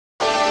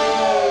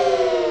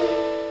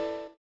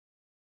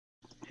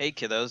Hey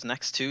kiddos,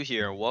 next two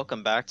here.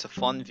 Welcome back to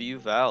Lakeview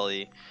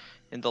Valley.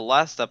 In the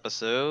last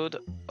episode,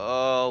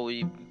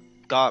 we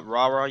got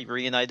Rara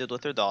reunited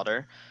with her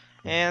daughter,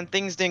 and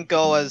things didn't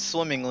go as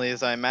swimmingly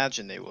as I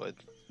imagined they would.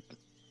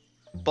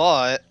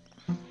 But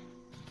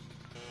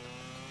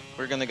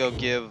we're gonna go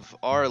give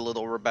our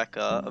little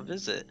Rebecca a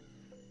visit.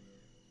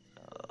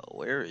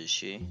 Where is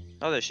she?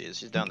 Oh, there she is.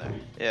 She's down there.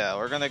 Yeah,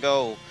 we're gonna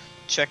go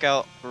check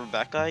out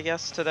Rebecca, I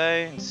guess,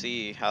 today and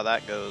see how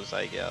that goes,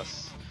 I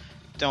guess.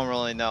 Don't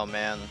really know,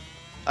 man.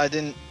 I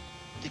didn't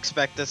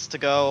expect this to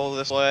go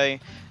this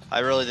way. I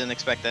really didn't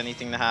expect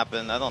anything to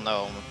happen. I don't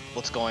know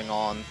what's going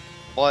on.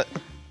 But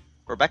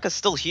Rebecca's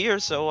still here,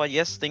 so I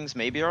guess things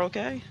maybe are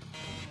okay.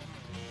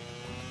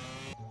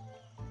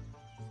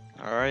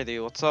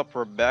 Alrighty, what's up,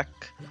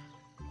 Rebecca?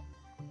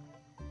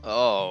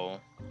 Oh.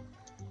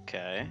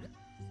 Okay.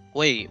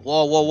 Wait,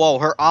 whoa,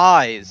 her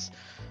eyes!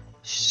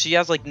 She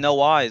has like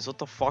no eyes. What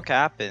the fuck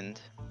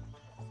happened?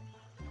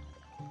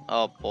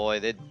 Oh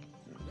boy,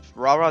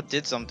 Rara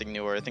did something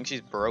to her. I think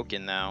she's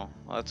broken now.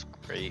 Well, that's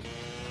great.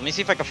 Let me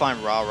see if I can find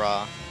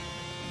Rara.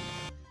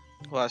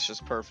 Well, that's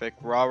just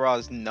perfect. Rara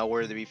is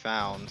nowhere to be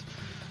found.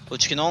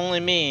 Which can only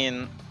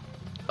mean,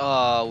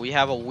 we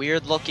have a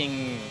weird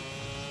looking,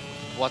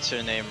 what's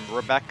her name,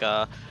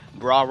 Rebecca.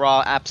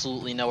 Rara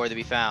absolutely nowhere to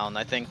be found.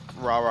 I think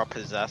Rara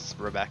possessed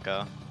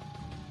Rebecca.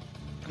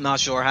 I'm not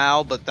sure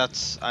how, but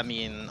that's, I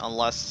mean,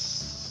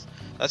 unless,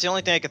 that's the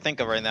only thing I can think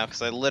of right now,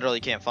 because I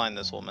literally can't find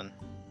this woman.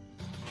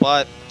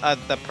 But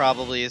that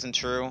probably isn't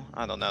true.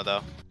 I don't know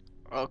though.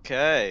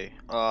 Okay,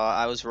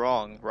 I was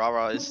wrong.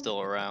 Rara is still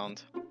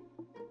around.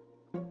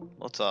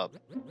 What's up?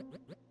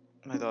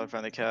 My daughter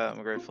found a cat.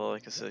 I'm grateful.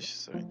 Like I said, she's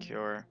so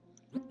secure.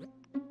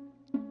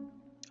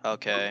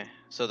 Okay,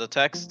 so the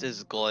text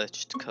is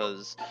glitched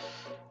because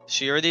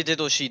she already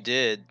did what she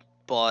did,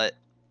 but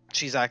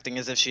she's acting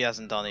as if she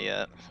hasn't done it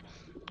yet.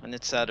 And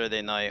it's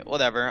Saturday night.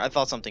 Whatever. I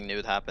thought something new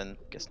would happen.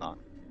 Guess not.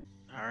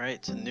 All right,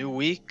 it's a new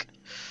week.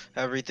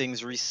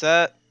 Everything's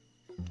reset.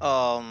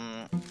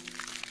 I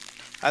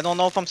don't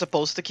know if I'm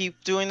supposed to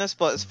keep doing this,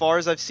 but as far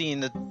as I've seen,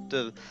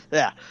 the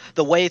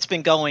way it's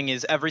been going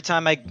is every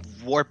time I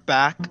warp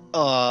back,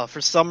 for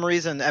some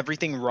reason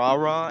everything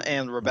Rara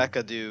and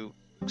Rebecca do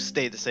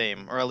stay the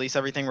same, or at least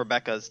everything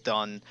Rebecca's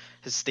done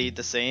has stayed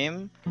the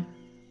same,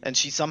 and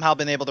she's somehow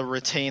been able to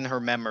retain her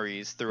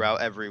memories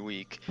throughout every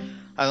week.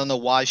 I don't know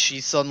why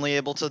she's suddenly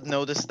able to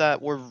notice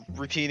that we're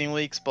repeating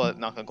weeks, but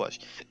not gonna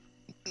question.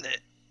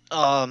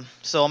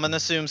 So I'm gonna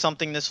assume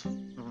something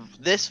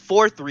this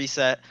fourth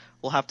reset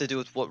will have to do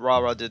with what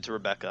Rara did to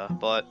Rebecca,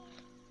 but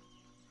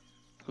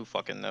who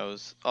fucking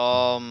knows?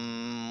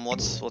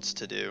 What's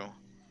to do?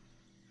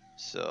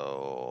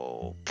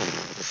 So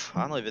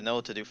I don't even know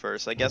what to do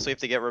first. I guess we have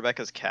to get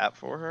Rebecca's cat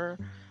for her.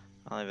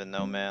 I don't even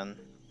know, man.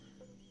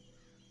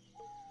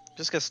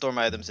 Just gonna store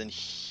my items in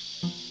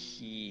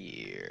here.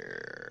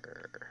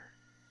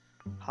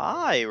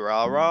 Hi,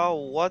 Rara.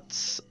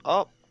 What's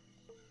up,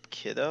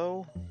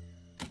 kiddo?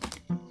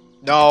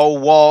 No,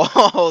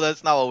 whoa,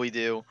 that's not what we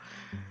do.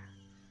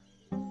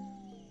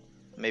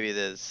 Maybe it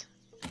is.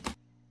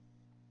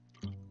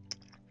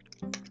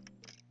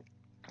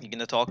 You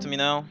gonna talk to me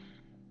now?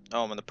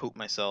 Oh, I'm gonna poop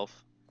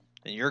myself.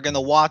 And you're gonna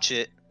watch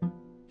it.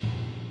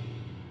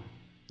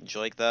 Did you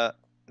like that?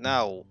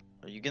 Now,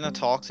 are you gonna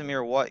talk to me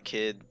or what,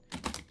 kid?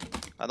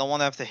 I don't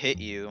wanna have to hit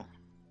you.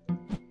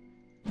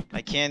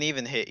 I can't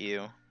even hit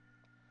you.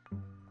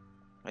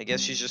 I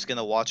guess she's just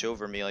gonna watch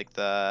over me like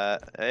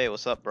that. Hey,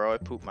 what's up, bro? I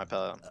pooped my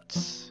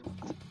pants.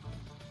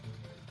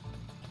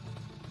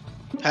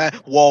 Hey,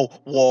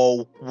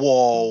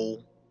 whoa.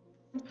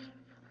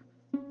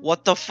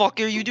 What the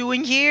fuck are you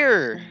doing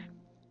here?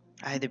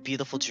 I had a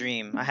beautiful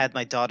dream. I had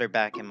my daughter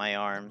back in my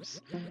arms.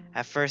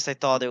 At first I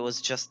thought it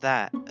was just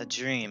that, a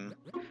dream.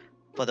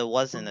 But it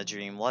wasn't a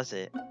dream, was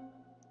it?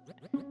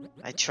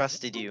 I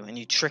trusted you, and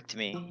you tricked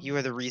me. You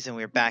are the reason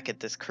we're back at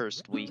this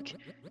cursed week.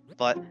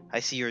 But I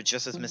see you're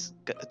just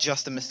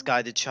a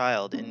misguided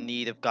child in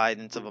need of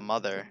guidance of a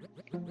mother.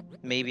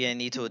 Maybe I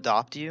need to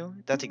adopt you?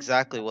 That's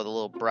exactly what a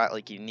little brat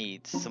like you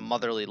needs, some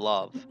motherly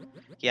love.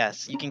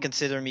 Yes, you can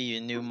consider me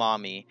your new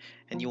mommy,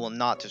 and you will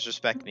not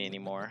disrespect me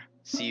anymore.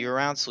 See you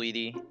around,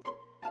 sweetie.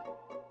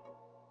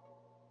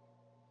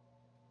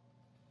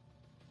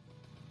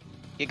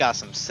 You got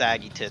some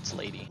saggy tits,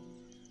 lady.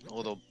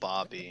 Little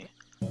Bobby.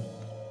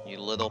 You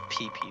little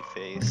pee-pee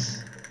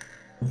face.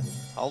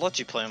 I'll let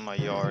you play in my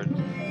yard.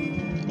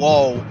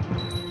 Whoa!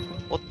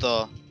 What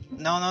the?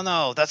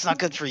 No, that's not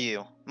good for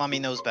you. Mommy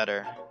knows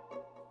better.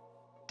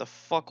 The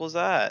fuck was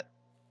that?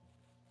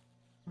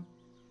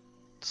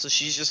 So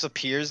she just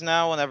appears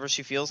now whenever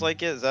she feels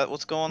like it? Is that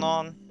what's going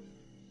on?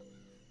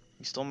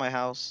 You stole my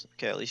house?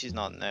 Okay, at least she's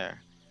not in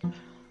there.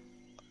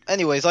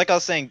 Anyways, like I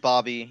was saying,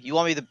 Bobby, you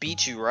want me to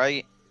beat you,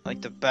 right?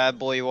 Like the bad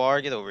boy you are?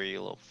 Get over here,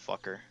 you little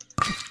fucker.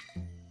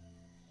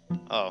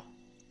 Oh.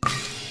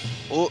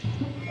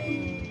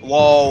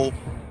 Oh.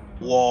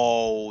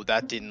 Whoa,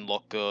 that didn't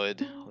look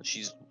good.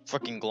 She's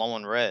freaking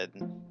glowing red.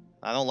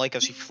 I don't like how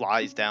she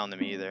flies down to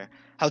me either.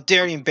 How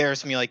dare you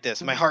embarrass me like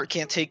this? My heart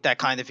can't take that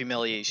kind of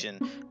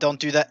humiliation. Don't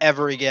do that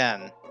ever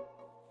again.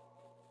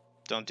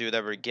 Don't do it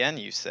ever again,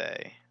 you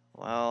say?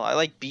 Well, I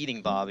like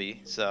beating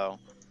Bobby, so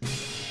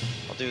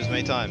I'll do as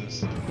many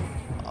times.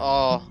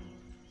 Oh,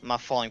 I'm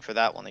not falling for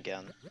that one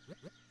again.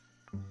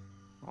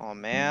 Oh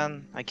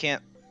man, I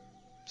can't.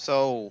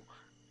 So,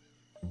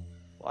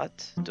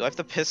 what? Do I have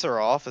to piss her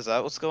off? Is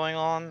that what's going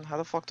on? How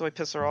the fuck do I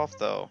piss her off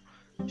though?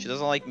 She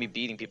doesn't like me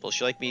beating people.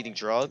 She like me eating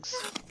drugs?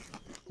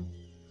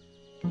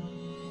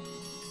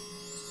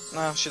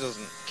 No, she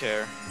doesn't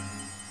care.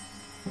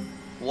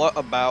 What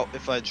about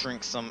if I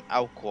drink some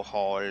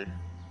alcohol?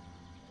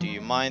 Do you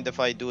mind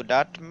if I do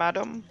that,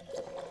 madam?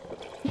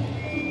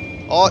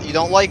 Oh, you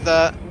don't like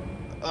that?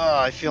 Ugh,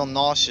 I feel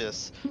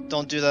nauseous.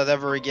 Don't do that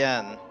ever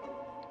again.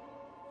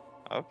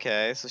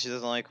 Okay, so she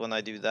doesn't like when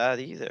I do that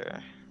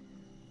either.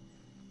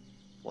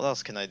 What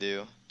else can I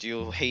do? Do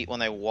you hate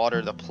when I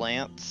water the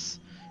plants?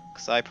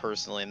 Because I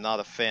personally am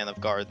not a fan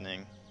of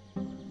gardening.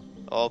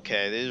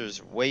 Okay,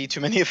 there's way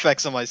too many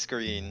effects on my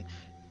screen.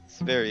 It's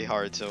very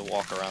hard to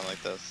walk around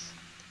like this.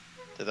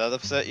 Did that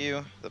upset you?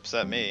 It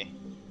upset me.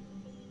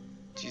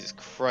 Jesus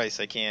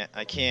Christ, I can't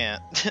I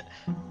can't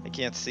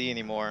see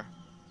anymore.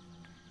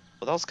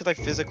 What else could I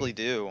physically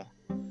do?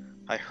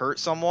 I hurt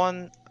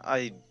someone?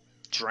 I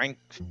drank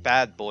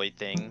bad boy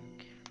thing.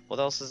 What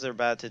else is there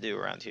bad to do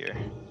around here?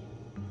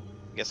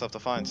 I guess I'll have to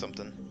find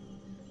something.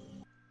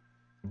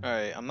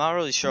 Alright, I'm not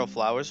really sure how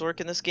flowers work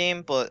in this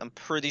game, but I'm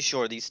pretty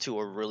sure these two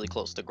are really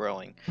close to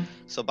growing.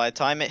 So by the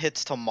time it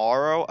hits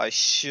tomorrow, I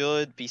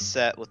should be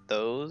set with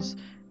those.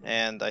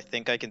 And I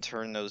think I can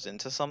turn those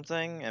into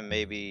something, and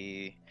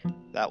maybe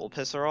that will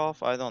piss her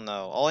off? I don't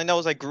know. All I know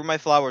is I grew my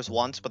flowers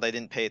once, but I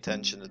didn't pay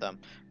attention to them,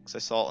 because I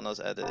saw it when I was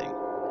editing.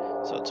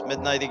 So it's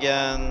midnight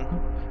again.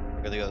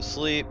 We're gonna go to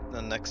sleep.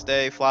 The next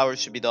day, flowers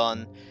should be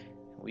done.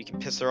 We can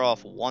piss her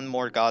off one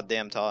more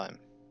goddamn time.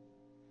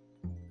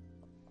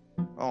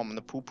 Oh, I'm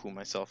gonna poo-poo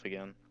myself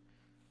again.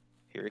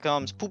 Here he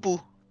comes. Poo-poo!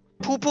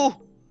 Poo-poo!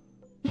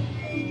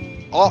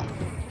 Oh!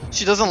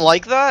 She doesn't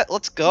like that?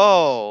 Let's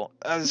go!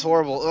 That is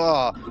horrible.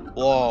 Ugh.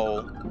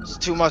 Whoa. It's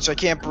too much. I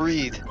can't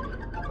breathe.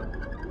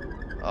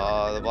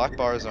 The black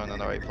bars aren't in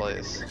the right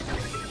place.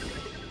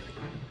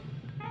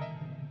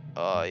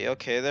 You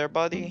okay there,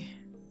 buddy?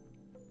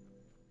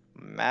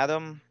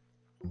 Madam?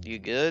 You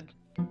good?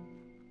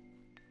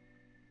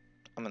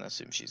 I'm gonna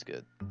assume she's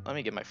good. Let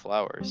me get my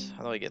flowers.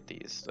 How do I get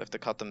these? Do I have to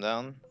cut them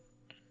down?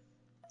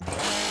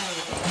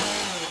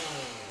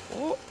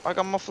 Oh, I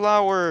got my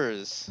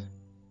flowers!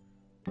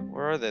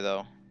 Where are they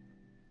though?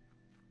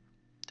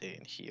 They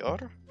in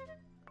here?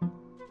 Where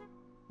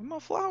my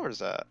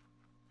flowers at?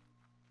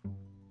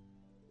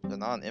 They're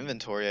not an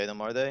inventory item,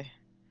 are they?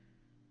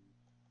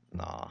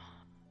 Nah.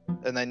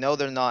 And I know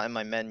they're not in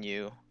my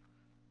menu,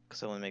 because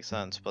that wouldn't make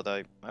sense, but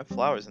I have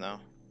flowers now.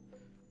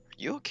 Are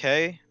you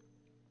okay?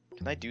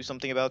 Can I do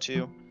something about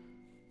you?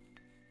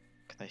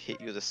 Can I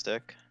hit you with a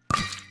stick?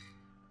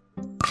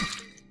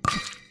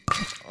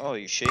 Oh,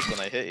 you shake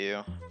when I hit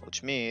you,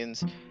 which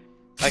means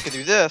I could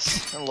do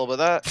this, and a little bit of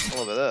that, and a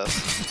little bit of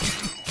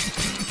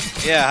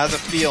this. Yeah, how's it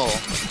feel?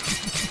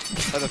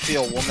 How's it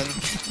feel, woman?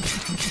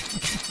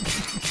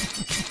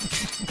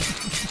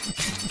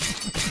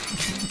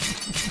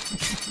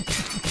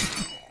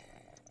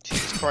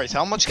 Jesus Christ,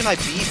 how much can I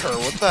beat her?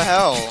 What the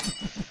hell?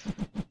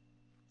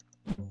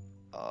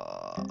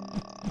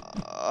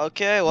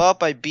 Okay, well,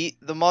 I beat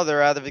the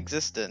mother out of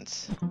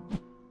existence.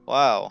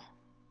 Wow.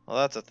 Well,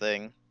 that's a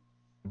thing.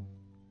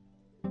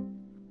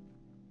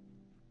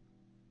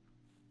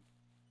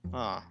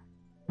 Huh.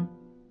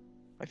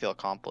 I feel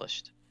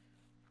accomplished.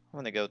 I'm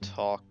gonna go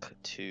talk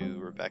to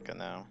Rebecca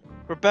now.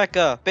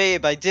 Rebecca,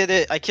 babe, I did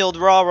it! I killed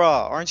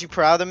Rara! Aren't you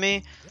proud of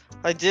me?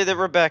 I did it,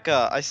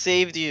 Rebecca! I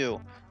saved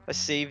you! I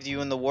saved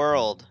you in the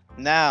world.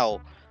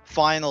 Now,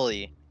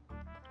 finally,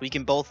 we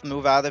can both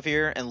move out of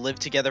here and live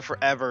together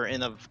forever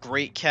in a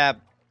great cab.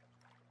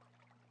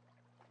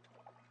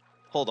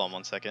 Hold on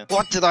one second.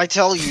 What did I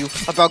tell you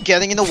about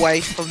getting in the way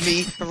of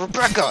me and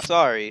Rebecca?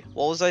 Sorry,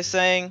 what was I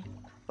saying?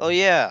 Oh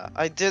yeah,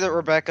 I did it,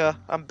 Rebecca.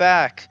 I'm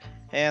back.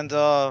 And,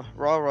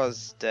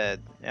 Rara's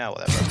dead. Yeah,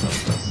 whatever.